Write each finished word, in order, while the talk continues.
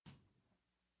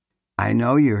I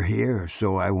know you're here,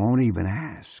 so I won't even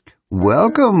ask.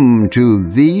 Welcome to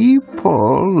the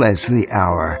Paul Leslie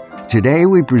Hour. Today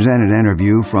we present an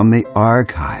interview from the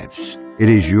archives. It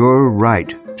is your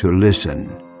right to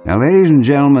listen. Now, ladies and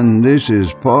gentlemen, this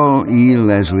is Paul E.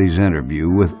 Leslie's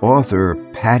interview with author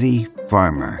Patty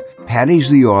Farmer. Patty's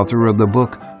the author of the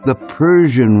book The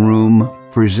Persian Room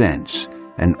Presents,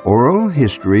 an oral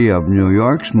history of New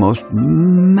York's most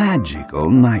magical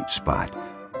night spot.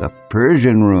 The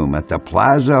Persian Room at the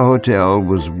Plaza Hotel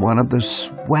was one of the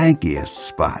swankiest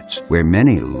spots where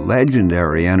many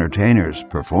legendary entertainers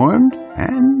performed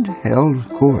and held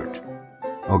court.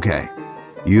 Okay,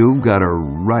 you've got a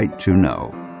right to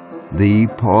know. The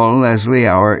Paul Leslie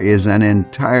Hour is an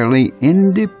entirely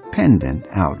independent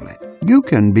outlet. You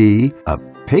can be a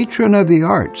patron of the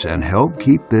arts and help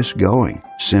keep this going.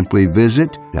 Simply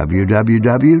visit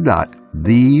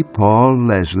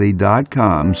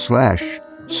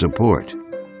www.thepaulleslie.com/support.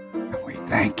 We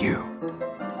thank you.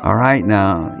 All right,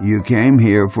 now, you came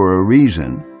here for a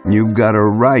reason. You've got a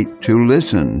right to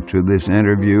listen to this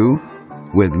interview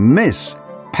with Miss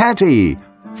Patty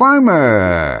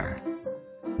Farmer.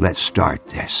 Let's start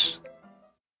this.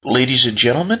 Ladies and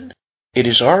gentlemen, it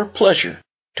is our pleasure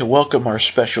to welcome our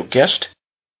special guest,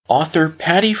 author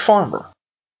Patty Farmer.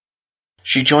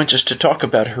 She joins us to talk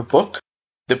about her book,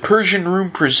 The Persian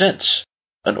Room Presents,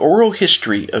 an oral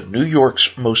history of New York's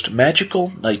most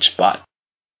magical night spot.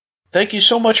 Thank you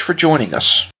so much for joining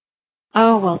us.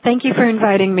 Oh, well, thank you for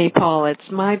inviting me, Paul. It's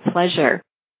my pleasure.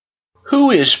 Who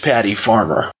is Patty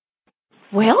Farmer?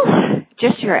 Well,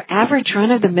 just your average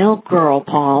run-of-the-mill girl,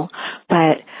 Paul,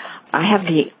 but I have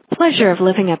the pleasure of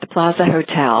living at the Plaza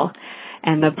Hotel,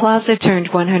 and the Plaza turned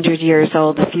 100 years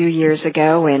old a few years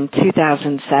ago in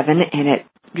 2007, and it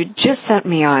just set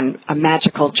me on a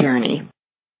magical journey.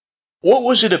 What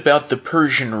was it about the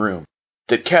Persian Room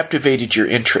that captivated your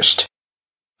interest?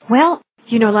 Well,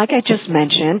 like I just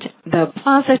mentioned, the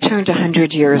Plaza turned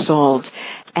 100 years old,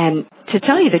 and to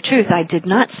tell you the truth, I did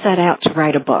not set out to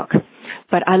write a book.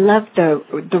 But I love the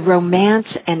romance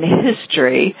and the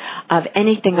history of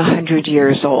anything 100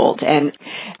 years old and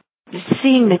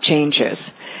seeing the changes.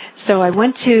 So I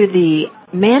went to the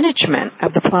management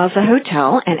of the Plaza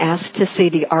Hotel and asked to see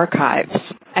the archives.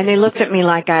 And they looked at me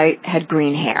like I had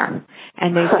green hair.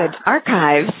 And they said,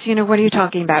 archives? What are you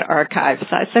talking about, archives?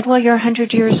 I said, well, you're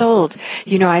 100 years old.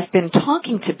 I've been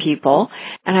talking to people,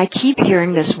 and I keep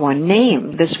hearing this one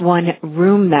name, this one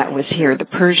room that was here, the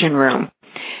Persian Room.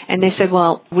 And they said,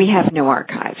 well, we have no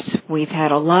archives. We've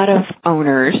had a lot of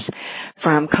owners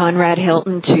from Conrad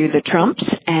Hilton to the Trumps,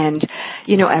 and,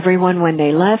 everyone when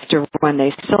they left or when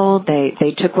they sold,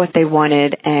 they took what they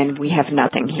wanted, and we have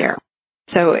nothing here.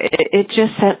 So it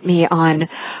just set me on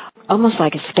almost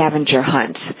like a scavenger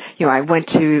hunt. I went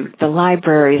to the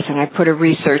libraries and I put a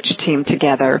research team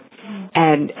together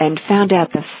and found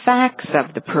out the facts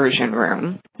of the Persian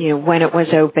Room, when it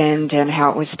was opened and how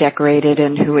it was decorated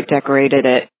and who had decorated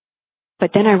it.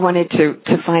 But then I wanted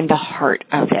to find the heart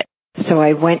of it. So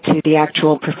I went to the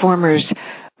actual performers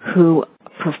who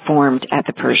performed at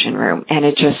the Persian Room, and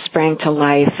it just sprang to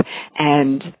life,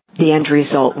 and the end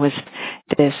result was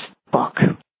this book.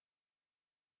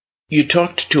 You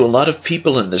talked to a lot of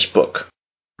people in this book.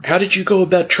 How did you go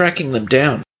about tracking them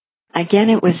down? Again,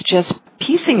 it was just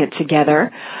piecing it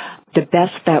together the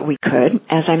best that we could.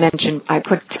 As I mentioned, I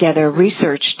put together a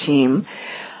research team.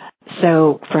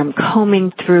 So from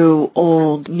combing through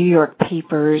old New York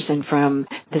papers and from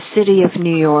the city of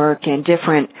New York and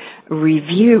different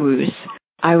reviews,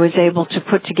 I was able to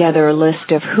put together a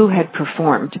list of who had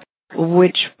performed,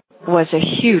 which was a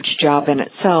huge job in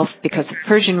itself because the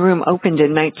Persian Room opened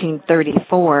in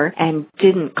 1934 and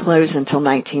didn't close until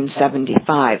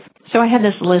 1975. So I had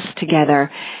this list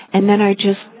together, and then I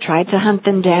just tried to hunt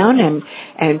them down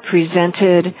and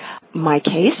presented my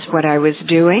case, what I was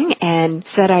doing, and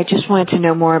said I just wanted to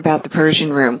know more about the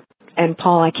Persian Room. And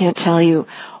Paul, I can't tell you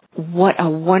what a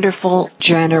wonderful,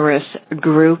 generous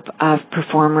group of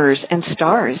performers and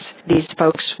stars these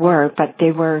folks were, but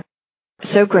they were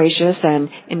so gracious and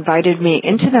invited me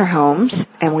into their homes,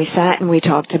 and we sat and we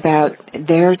talked about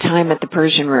their time at the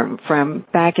Persian Room from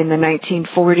back in the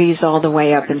 1940s all the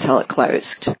way up until it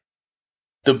closed.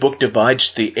 The book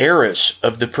divides the eras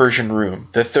of the Persian Room,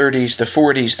 the 30s, the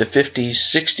 40s, the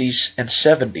 50s, 60s, and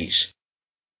 70s.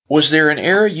 Was there an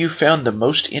era you found the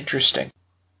most interesting?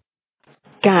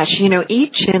 Gosh,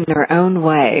 each in their own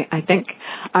way. I think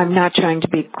I'm not trying to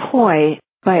be coy,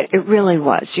 but it really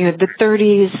was. The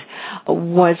 30s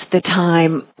was the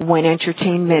time when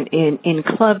entertainment in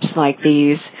clubs like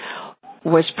these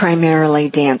was primarily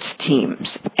dance teams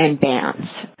and bands.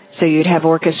 So you'd have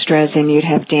orchestras and you'd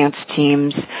have dance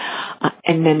teams.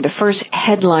 And then the first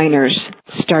headliners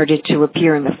started to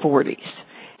appear in the 40s.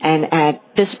 And at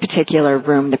this particular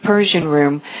room, the Persian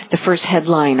Room, the first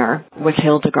headliner was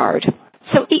Hildegard.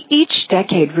 So each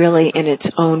decade really in its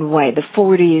own way. The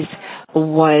 40s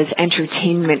was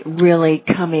entertainment really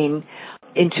coming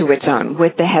into its own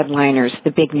with the headliners,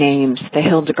 the big names, the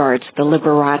Hildegards, the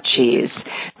Liberace's,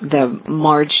 the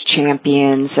Marge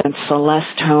Champions and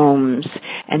Celeste Holmes.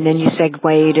 And then you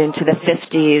segued into the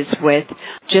 50s with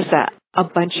just a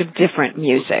bunch of different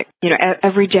music. You know,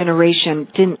 every generation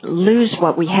didn't lose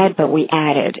what we had, but we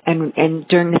added. And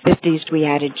during the 50s, we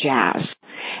added jazz.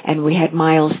 And we had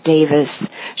Miles Davis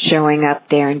showing up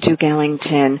there and Duke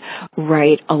Ellington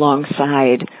right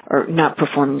alongside, or not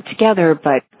performing together,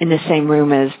 but in the same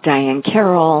room as Diane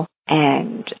Carroll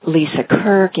and Lisa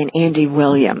Kirk and Andy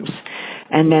Williams.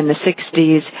 And then the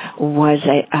 60s was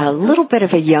a little bit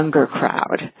of a younger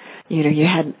crowd. You know, you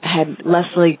had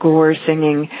Leslie Gore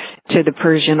singing to the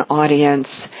Persian audience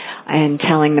and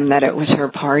telling them that it was her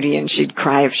party and she'd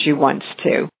cry if she wants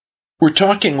to. We're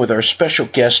talking with our special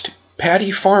guest,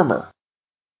 Patty Farmer.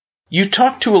 You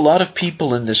talk to a lot of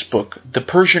people in this book, The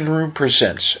Persian Room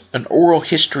Presents, an oral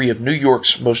history of New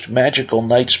York's most magical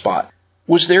night spot.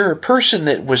 Was there a person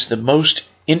that was the most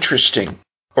interesting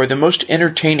or the most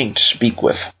entertaining to speak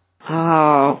with?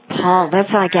 Oh, Paul,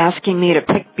 that's like asking me to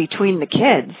pick between the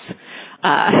kids.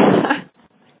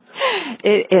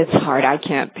 It's hard. I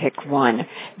can't pick one.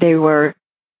 They were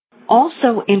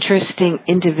also interesting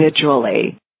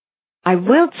individually. I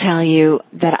will tell you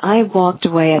that I walked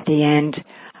away at the end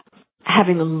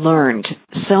having learned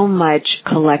so much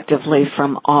collectively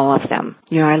from all of them.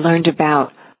 You know, I learned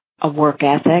about a work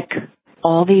ethic.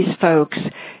 All these folks,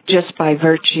 just by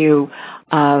virtue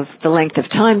of the length of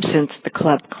time since the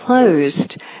club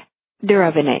closed, they're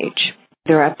of an age.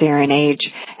 They're up there in age,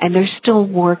 and they're still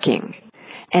working.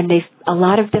 And a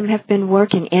lot of them have been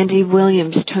working. Andy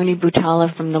Williams, Tony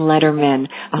Butala from the Letterman,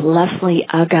 Leslie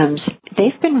Uggams,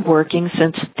 they've been working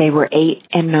since they were 8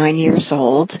 and 9 years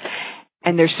old.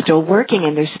 And they're still working,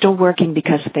 and they're still working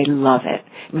because they love it,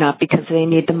 not because they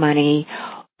need the money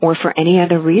or for any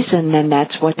other reason. Then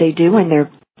that's what they do, and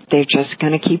they're just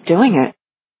going to keep doing it.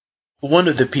 One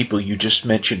of the people you just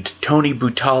mentioned, Tony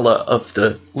Butala of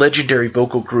the legendary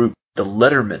vocal group The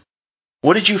Letterman.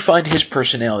 What did you find his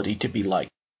personality to be like?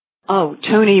 Oh,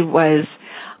 Tony was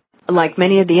like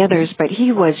many of the others, but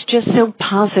he was just so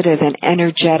positive and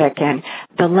energetic. And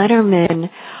the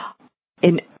Letterman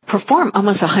perform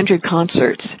almost 100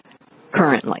 concerts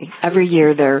currently. Every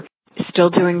year they're still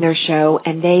doing their show,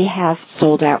 and they have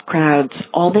sold out crowds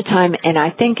all the time. And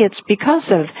I think it's because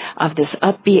of this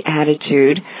upbeat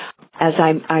attitude. As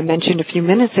I mentioned a few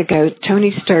minutes ago,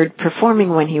 Tony started performing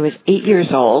when he was 8 years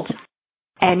old,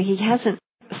 and he hasn't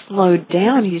slowed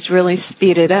down. He's really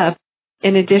speeded up.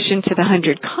 In addition to the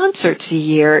 100 concerts a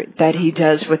year that he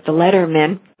does with the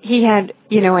Letterman, he had,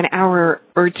 an hour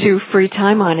or two free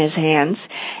time on his hands,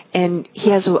 and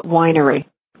he has a winery,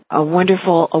 a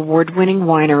wonderful award-winning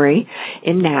winery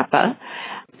in Napa.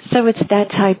 So it's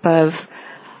that type of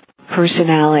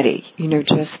personality,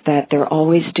 just that they're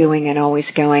always doing and always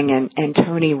going, and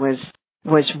Tony was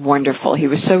wonderful. He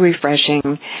was so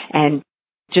refreshing and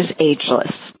just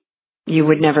ageless. You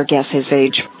would never guess his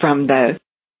age from the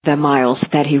miles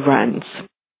that he runs.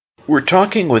 We're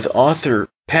talking with author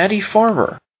Patty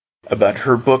Farmer about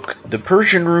her book, The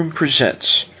Persian Room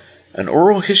Presents, an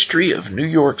oral history of New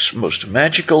York's most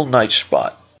magical night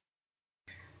spot.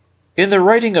 In the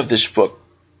writing of this book,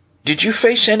 did you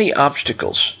face any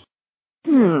obstacles?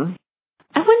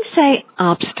 I wouldn't say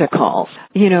obstacles.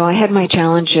 I had my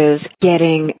challenges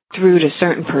getting through to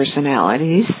certain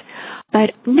personalities,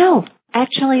 but no,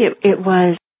 actually it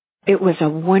was a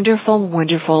wonderful,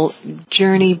 wonderful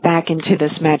journey back into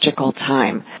this magical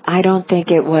time. I don't think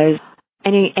it was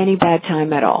any bad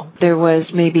time at all. There was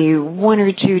maybe one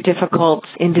or two difficult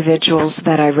individuals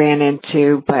that I ran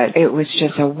into, but it was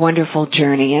just a wonderful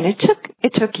journey, and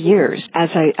it took years. As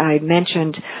I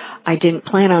mentioned, I didn't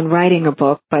plan on writing a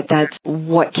book, but that's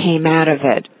what came out of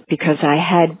it, because I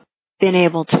had been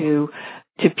able to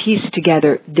piece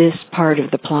together this part of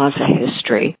the Plaza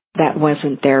history that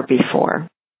wasn't there before.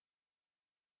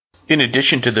 In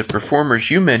addition to the performers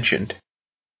you mentioned,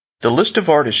 the list of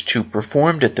artists who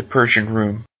performed at the Persian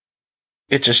Room,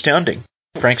 it's astounding.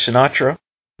 Frank Sinatra,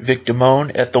 Vic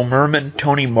Damone, Ethel Merman,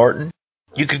 Tony Martin.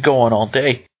 You could go on all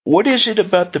day. What is it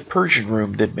about the Persian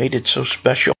Room that made it so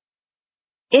special?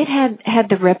 It had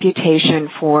the reputation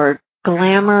for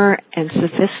glamour and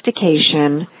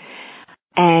sophistication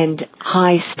and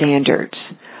high standards.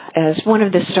 As one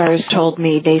of the stars told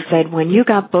me, they said, when you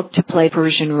got booked to play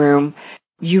Persian Room,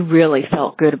 you really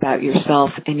felt good about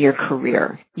yourself and your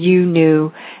career. You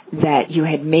knew that you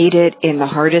had made it in the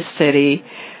hardest city.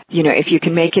 You know, if you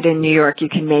can make it in New York, you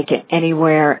can make it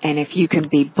anywhere. And if you can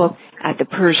be booked at the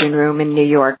Persian Room in New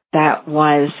York, that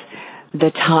was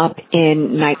the top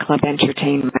in nightclub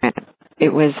entertainment.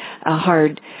 It was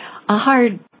not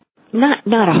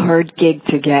a hard gig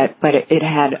to get, but it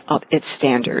had its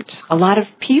standards. A lot of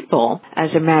people,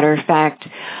 as a matter of fact,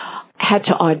 had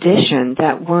to audition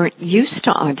that weren't used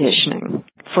to auditioning.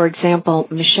 For example,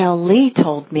 Michelle Lee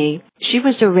told me she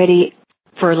was already,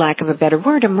 for lack of a better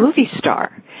word, a movie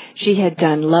star. She had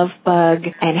done Love Bug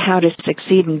and How to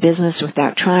Succeed in Business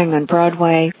Without Trying on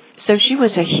Broadway. So she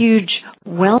was a huge,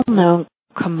 well-known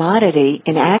commodity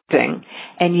in acting.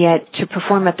 And yet, to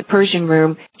perform at the Persian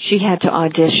Room, she had to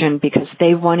audition because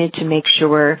they wanted to make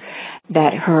sure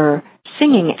that her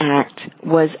singing act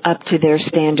was up to their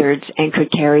standards and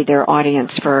could carry their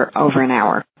audience for over an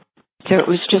hour. So it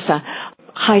was just a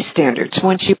high standards.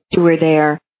 Once you were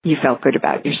there, you felt good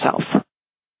about yourself.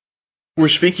 We're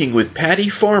speaking with Patty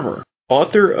Farmer,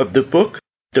 author of the book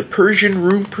The Persian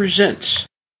Room Presents,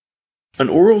 an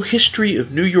oral history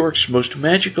of New York's most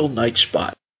magical night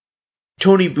spot.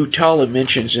 Tony Butala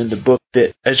mentions in the book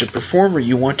that as a performer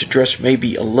you want to dress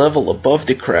maybe a level above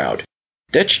the crowd.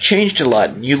 That's changed a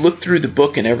lot, and you look through the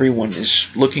book and everyone is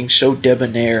looking so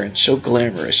debonair and so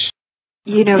glamorous.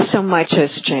 You know, so much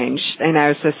has changed in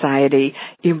our society.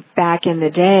 Back in the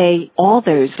day, all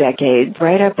those decades,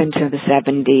 right up into the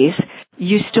 70s,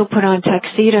 you still put on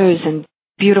tuxedos and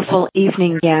beautiful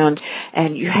evening gowns,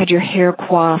 and you had your hair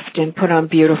coiffed and put on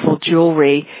beautiful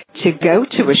jewelry to go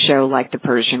to a show like the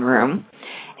Persian Room.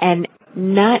 And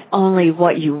not only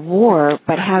what you wore,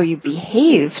 but how you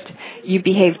behaved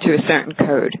to a certain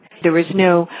code. There was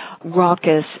no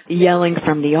raucous yelling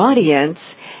from the audience,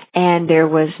 and there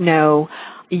was no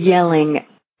yelling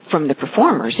from the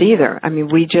performers either. I mean,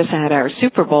 we just had our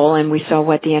Super Bowl, and we saw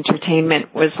what the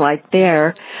entertainment was like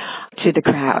there to the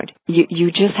crowd.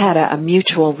 You just had a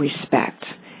mutual respect.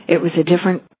 It was a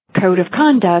different code of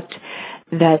conduct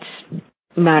that's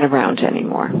not around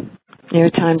anymore.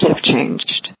 Times have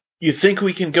changed. You think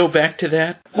we can go back to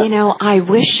that? You know, I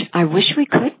wish we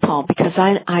could, Paul, because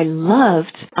I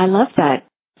loved that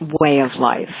way of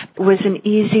life. It was an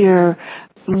easier,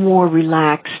 more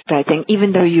relaxed, I think.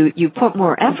 Even though you put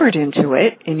more effort into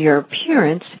it in your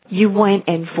appearance, you went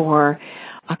in for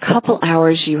a couple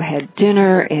hours, you had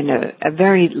dinner in a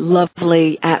very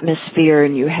lovely atmosphere,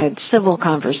 and you had civil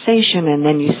conversation, and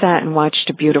then you sat and watched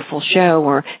a beautiful show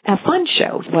or a fun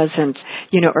show. It wasn't,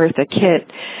 Eartha Kitt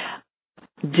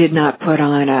did not put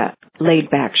on a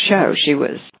laid-back show. She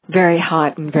was very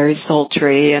hot and very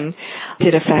sultry and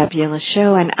did a fabulous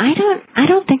show, and I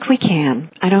don't think we can.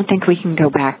 I don't think we can go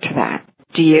back to that.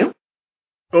 Do you?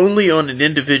 Only on an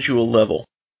individual level.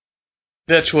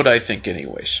 That's what I think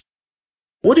anyways.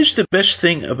 What is the best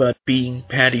thing about being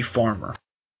Patty Farmer?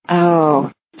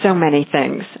 Oh, so many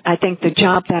things. I think the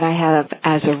job that I have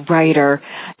as a writer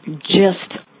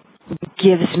just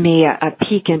gives me a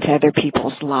peek into other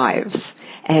people's lives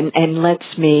and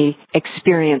lets me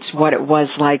experience what it was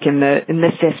like in the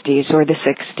 50s or the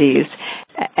 60s,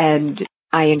 and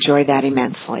I enjoy that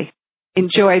immensely.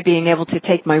 Enjoy being able to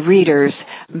take my readers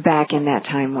back in that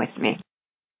time with me.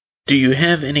 Do you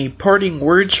have any parting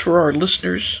words for our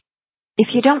listeners?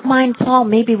 If you don't mind, Paul,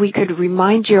 maybe we could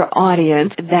remind your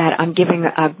audience that I'm giving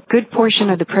a good portion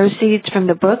of the proceeds from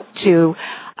the book to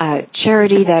a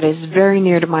charity that is very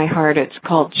near to my heart. It's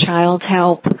called Child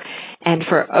Help. And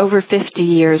for over 50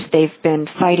 years, they've been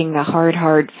fighting the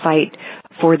hard fight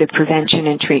for the prevention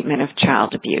and treatment of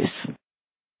child abuse.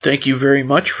 Thank you very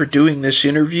much for doing this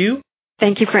interview.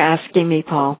 Thank you for asking me,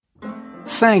 Paul.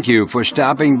 Thank you for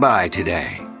stopping by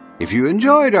today. If you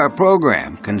enjoyed our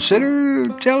program, consider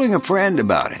telling a friend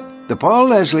about it. The Paul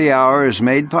Leslie Hour is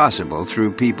made possible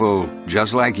through people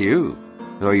just like you.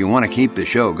 So you want to keep the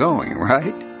show going,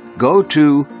 right? Go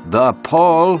to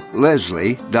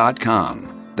thepaulleslie.com.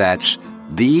 That's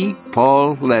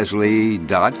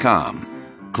thepaulleslie.com.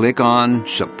 Click on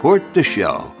Support the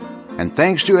Show. And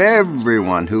thanks to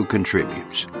everyone who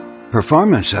contributes.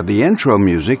 Performance of the intro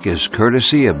music is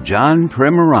courtesy of John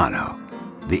Primorano,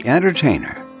 The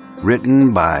Entertainer,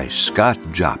 written by Scott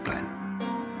Joplin.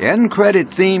 End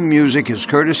credit theme music is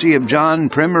courtesy of John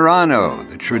Primorano,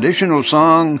 the traditional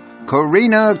song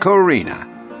Corina Corina.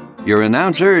 Your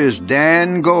announcer is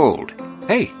Dan Gold.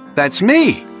 Hey, that's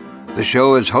me. The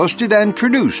show is hosted and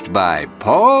produced by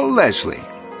Paul Leslie.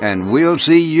 And we'll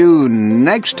see you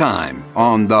next time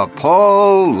on the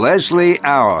Paul Leslie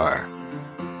Hour.